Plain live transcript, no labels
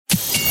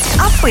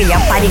Siapa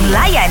yang paling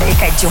layan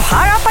dekat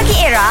JoHaRa Pagi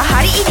ERA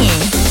hari ini?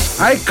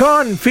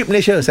 Ikon Fit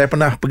Malaysia. Saya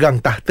pernah pegang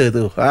tahta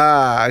tu.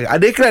 Ada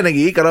iklan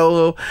lagi.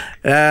 Kalau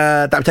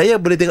tak percaya,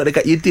 boleh tengok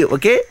dekat YouTube.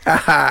 Okay?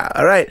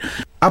 Alright.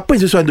 Apa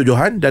yang sesuai untuk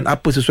Johan dan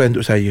apa sesuai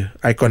untuk saya?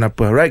 Ikon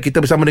apa? Alright, kita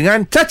bersama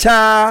dengan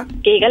Caca.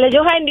 Okay, kalau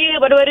Johan dia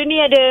baru-baru ni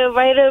ada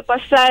viral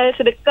pasal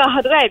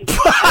sedekah tu kan.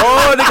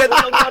 Oh,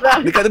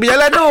 dekat tepi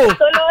jalan tu.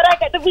 Tolong orang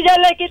kat tepi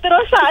jalan kereta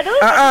rosak tu.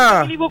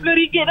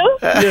 RM50 tu.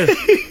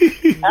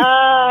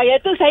 Yang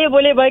tu saya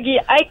boleh bagi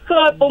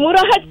ikon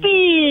pemurah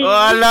hati.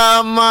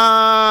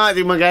 Alamak,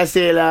 terima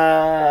kasih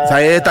lah.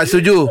 Saya tak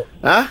setuju.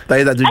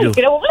 Saya tak setuju.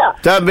 Kenapa pula?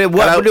 Tapi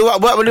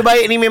buat benda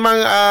baik ni memang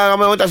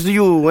ramai orang tak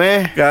setuju.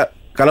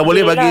 Kalau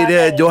boleh bagi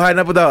dia Johan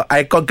apa tau,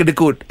 ikon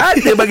kedekut.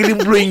 Dia bagi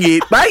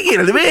RM50.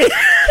 Baiklah lebih.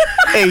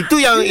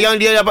 Itu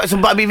yang dia dapat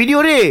sempat ambil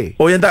video ni.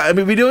 Oh, yang tak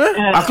ambil video ke?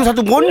 Aku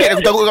satu bonet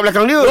aku takut kat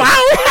belakang dia.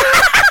 Wow.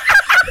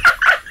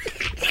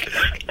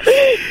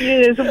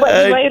 Ya, sempat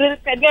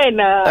diviralkan kan.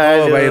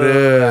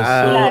 Viral.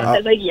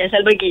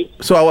 Asal bagi.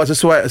 So awak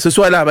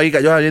sesuai lah bagi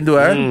kat Johan macam tu.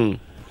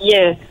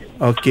 Ya.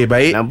 Okey,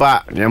 baik.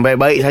 Nampak? Yang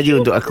baik-baik saja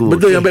untuk aku.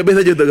 Betul, yang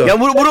baik-baik saja untuk kau. Yang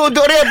buruk-buruk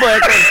untuk dia apa?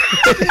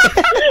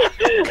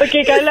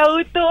 Okey, kalau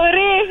untuk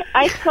Ray,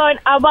 ikon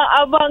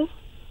abang-abang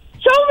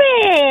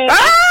comel.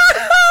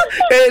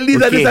 At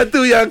least ada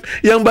satu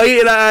yang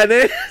baik lah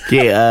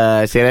Okay,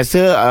 saya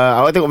rasa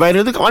awak tengok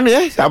viral tu kat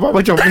mana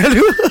Abang-abang comel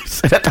tu.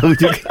 Saya tak tahu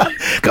juga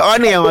kat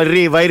mana yang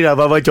Ray viral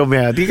abang-abang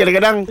comel. Tapi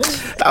kadang-kadang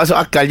tak masuk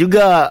akal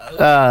juga.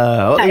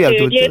 Tak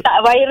ada, dia tak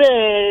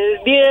viral.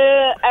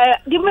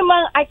 Dia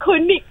memang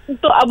ikonik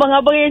untuk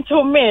abang-abang yang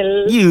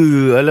comel. Ya,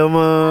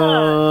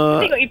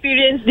 alamak. Tengok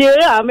experience dia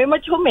lah.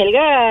 Memang comel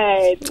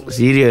kan.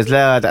 Serius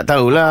lah, tak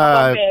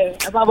tahulah.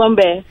 Abang-abang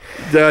bear.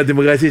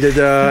 Terima kasih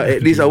Caca.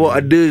 At least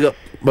awak ada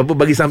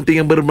bagi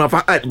something yang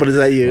bermanfaat pada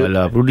saya.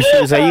 Alah,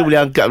 producer saya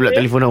boleh angkat pula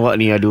telefon awak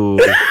ni. Aduh.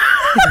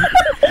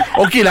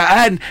 Okey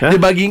lah An. Dia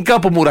bagi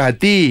kau pemurah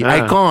hati,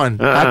 ikon.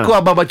 Aku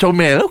abang-abang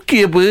comel.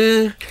 Okey apa?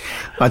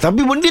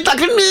 Tapi benda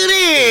tak kena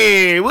ni.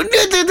 Benda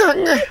tu tak.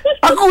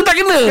 Aku tak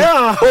kena.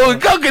 Oh,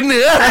 kau kena.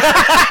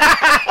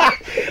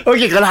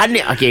 Okey, kalau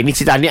Hanif. Okey, ni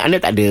cerita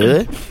Hanif tak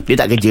ada. Dia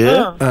tak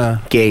kerja.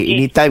 Okey,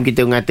 anytime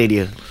kita mengata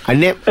dia.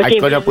 Hanif,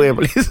 ikon apa yang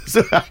paling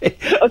sesuai?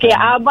 Okey,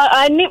 abang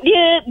Hanif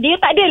dia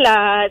tak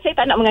adalah. Saya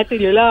tak nak mengata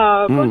dia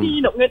lah. Kau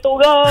ni nak mengata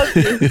orang.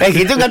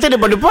 Kita kata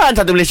depan-depan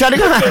satu Malaysia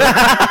dengar.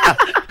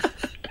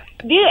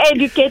 Dia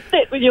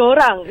educated punya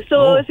orang.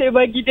 So saya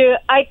bagi dia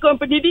ikon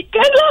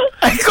pendidikan lah.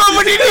 Ikon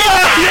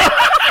pendidikan.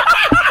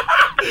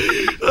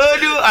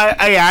 Aduh,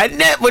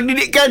 anak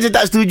pendidikan saya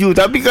tak setuju.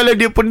 Tapi kalau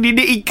dia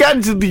pendidik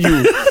ikan, setuju.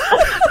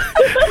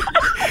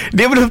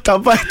 Dia belum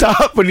sampai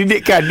tahap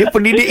pendidikan. Dia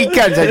pendidik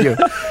ikan saja.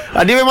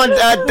 Dia memang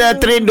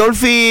train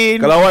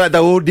dolphin. Kalau awak nak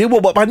tahu, dia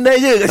buat pandai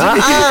je kat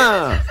sini.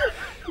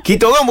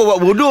 Kita orang buat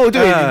bodoh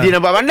tu. Dia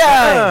nampak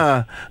pandai.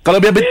 Kalau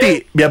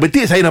biar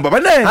betik saya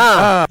nampak pandai.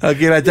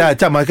 Okeylah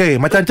Caca,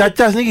 macam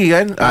Caca sendiri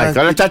kan.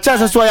 Kalau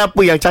Caca sesuai apa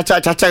yang Caca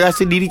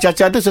rasa diri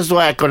Caca tu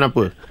sesuai ikon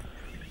apa?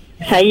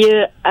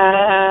 Saya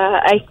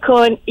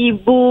ikon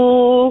ibu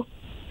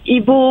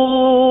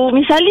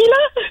Misali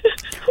lah.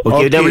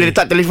 Okey, dah boleh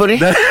letak telefon ni.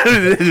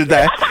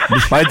 Dah.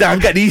 Macam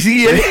angkat diri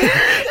sendiri ni.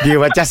 Dia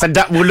macam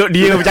sedap mulut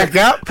dia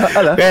bercakap.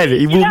 Kan,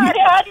 ibu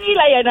hari-hari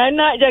layan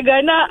anak,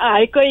 jaga anak.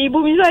 Ikon ibu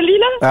Misali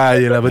lah.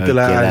 Yelah, betul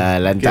lah. Okeylah,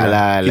 lantak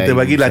lah. Kita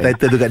bagilah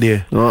title tu kat dia.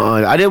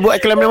 Ada buat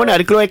iklan mana-mana?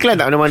 Ada keluar iklan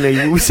tak mana-mana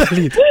ibu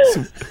Misali?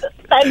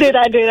 Tak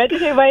ada. Nanti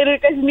saya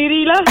viralkan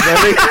sendirilah.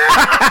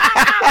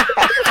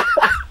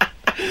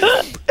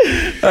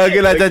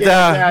 Okeylah Caca.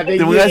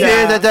 Terima kasih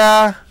Caca.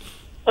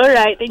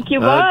 Alright, thank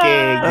you, bye.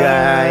 Okay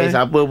guys,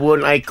 apa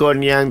pun ikon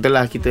yang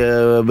telah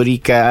kita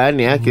berikan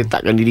kita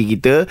takkan diri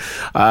kita,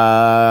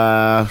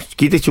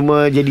 kita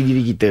cuma jadi diri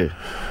kita.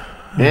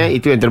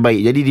 Itu yang terbaik.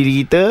 Jadi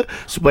diri kita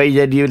supaya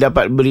jadi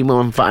dapat beri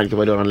manfaat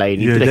kepada orang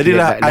lain.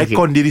 Jadilah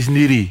ikon diri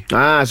sendiri.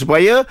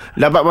 Supaya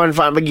dapat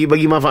manfaat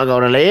bagi manfaat ke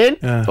orang lain.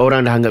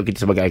 Orang dah anggap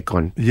kita sebagai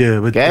ikon. Ya,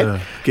 betul.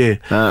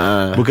 Okay.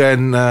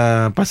 Bukan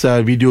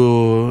pasal video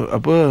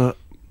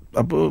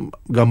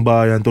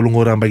gambar yang tolong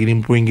orang bagi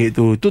RM50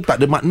 tu tak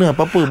ada makna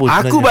apa-apa pun.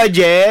 Aku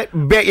bajet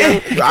beg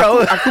yang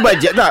aku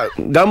bajet tak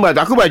gambar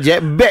tu. Aku bajet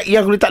beg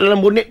yang aku letak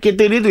dalam bonet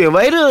kereta dia tu yang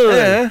viral.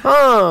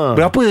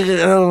 Berapa?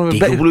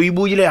 RM30,000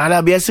 je lah.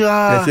 Alah, biasa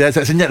lah.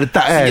 Biasa senyap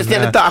letak kan.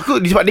 Senyap letak. Aku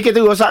sebab dia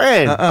kereta rosak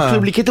kan.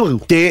 Aku beli kereta baru.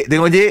 Cik,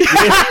 tengok cik.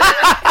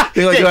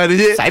 Tengok Johan tu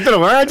cik. Saya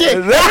tolong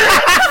cik.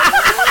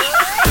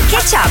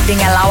 Catch up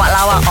dengan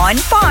lawak-lawak on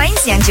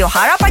points yang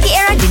JoHaRa Pagi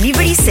ERA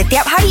delivery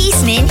setiap hari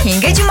Isnin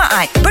hingga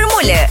Jumaat.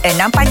 Bermula 6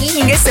 pagi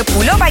hingga 10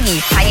 pagi.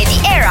 Hanya di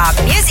ERA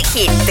Music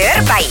Hit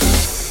Terbaik.